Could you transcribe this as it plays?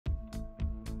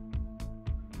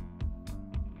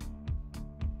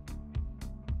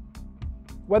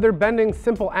Whether bending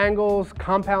simple angles,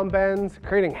 compound bends,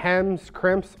 creating hems,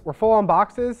 crimps, or full-on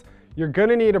boxes, you're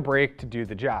gonna need a brake to do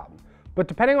the job. But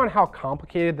depending on how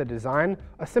complicated the design,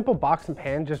 a simple box and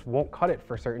pan just won't cut it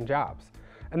for certain jobs.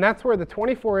 And that's where the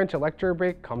 24-inch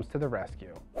Electro-Brake comes to the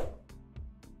rescue.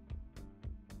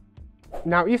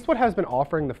 Now, Eastwood has been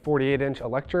offering the 48-inch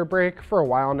Electro-Brake for a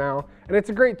while now, and it's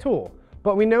a great tool,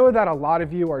 but we know that a lot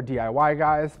of you are DIY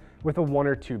guys with a 1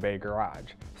 or 2 bay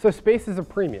garage, so space is a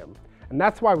premium. And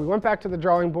that's why we went back to the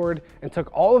drawing board and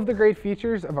took all of the great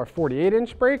features of our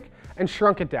 48-inch brake and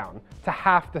shrunk it down to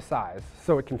half the size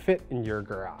so it can fit in your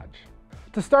garage.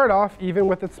 To start off, even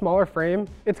with its smaller frame,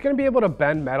 it's going to be able to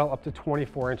bend metal up to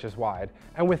 24 inches wide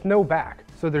and with no back,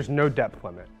 so there's no depth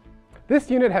limit.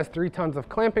 This unit has 3 tons of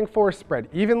clamping force spread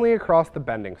evenly across the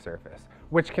bending surface,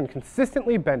 which can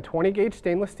consistently bend 20-gauge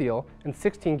stainless steel and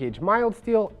 16-gauge mild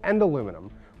steel and aluminum,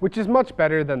 which is much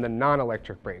better than the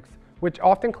non-electric brakes, which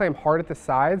often clamp hard at the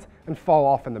sides and fall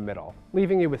off in the middle,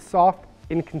 leaving you with soft,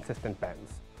 inconsistent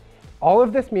bends. All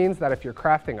of this means that if you're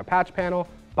crafting a patch panel,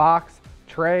 box,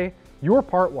 tray, your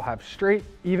part will have straight,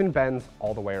 even bends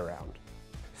all the way around.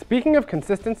 Speaking of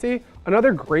consistency,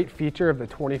 another great feature of the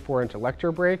 24-inch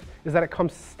Electro-Brake is that it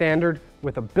comes standard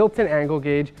with a built-in angle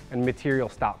gauge and material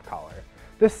stop collar.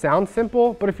 This sounds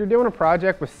simple, but if you're doing a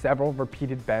project with several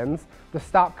repeated bends, the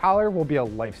stop collar will be a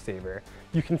lifesaver.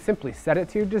 You can simply set it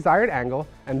to your desired angle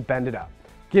and bend it up,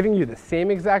 giving you the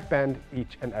same exact bend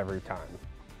each and every time.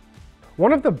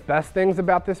 One of the best things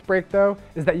about this brake though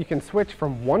is that you can switch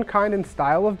from one kind and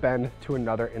style of bend to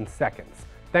another in seconds,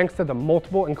 thanks to the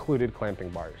multiple included clamping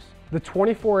bars. The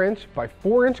 24-inch by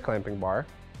 4-inch clamping bar,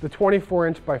 the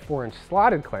 24-inch by 4-inch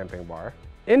slotted clamping bar,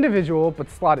 individual but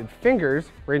slotted fingers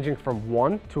ranging from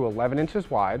 1 to 11 inches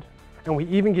wide, and we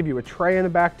even give you a tray in the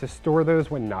back to store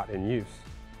those when not in use.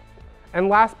 And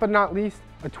last but not least,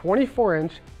 a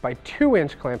 24-inch by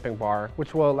 2-inch clamping bar,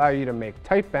 which will allow you to make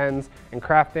tight bends and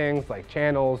craft things like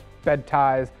channels, bed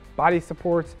ties, body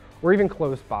supports, or even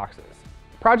closed boxes.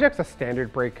 Projects a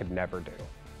standard brake could never do.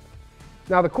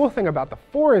 Now the cool thing about the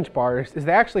 4-inch bars is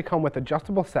they actually come with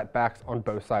adjustable setbacks on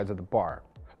both sides of the bar.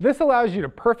 This allows you to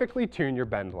perfectly tune your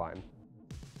bend line.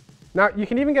 Now you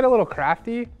can even get a little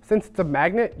crafty. Since it's a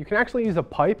magnet, you can actually use a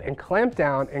pipe and clamp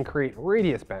down and create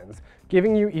radius bends,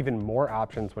 giving you even more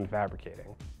options when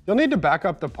fabricating. You'll need to back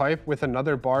up the pipe with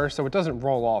another bar so it doesn't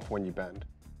roll off when you bend.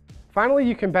 Finally,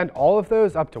 you can bend all of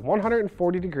those up to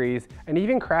 140 degrees and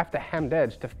even craft a hemmed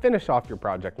edge to finish off your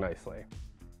project nicely.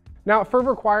 Now for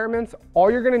requirements,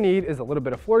 all you're going to need is a little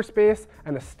bit of floor space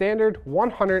and a standard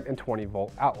 120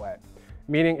 volt outlet.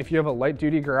 Meaning if you have a light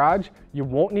duty garage, you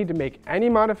won't need to make any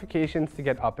modifications to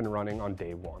get up and running on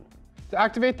day one. To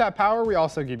activate that power, we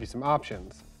also give you some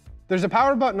options. There's a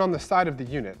power button on the side of the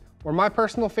unit, or my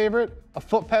personal favorite, a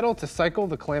foot pedal to cycle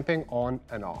the clamping on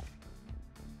and off.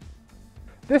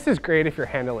 This is great if you're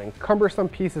handling cumbersome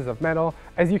pieces of metal,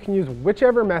 as you can use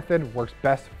whichever method works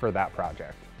best for that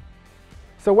project.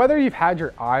 So whether you've had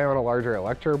your eye on a larger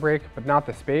Electro-Brake but not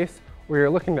the space, or you're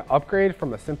looking to upgrade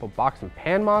from a simple box and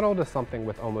pan model to something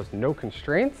with almost no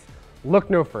constraints, look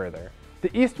no further.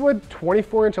 The Eastwood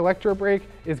 24-inch Electro-Brake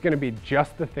is going to be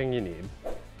just the thing you need.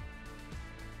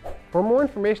 For more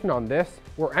information on this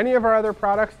or any of our other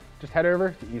products, just head over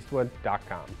to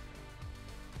eastwood.com.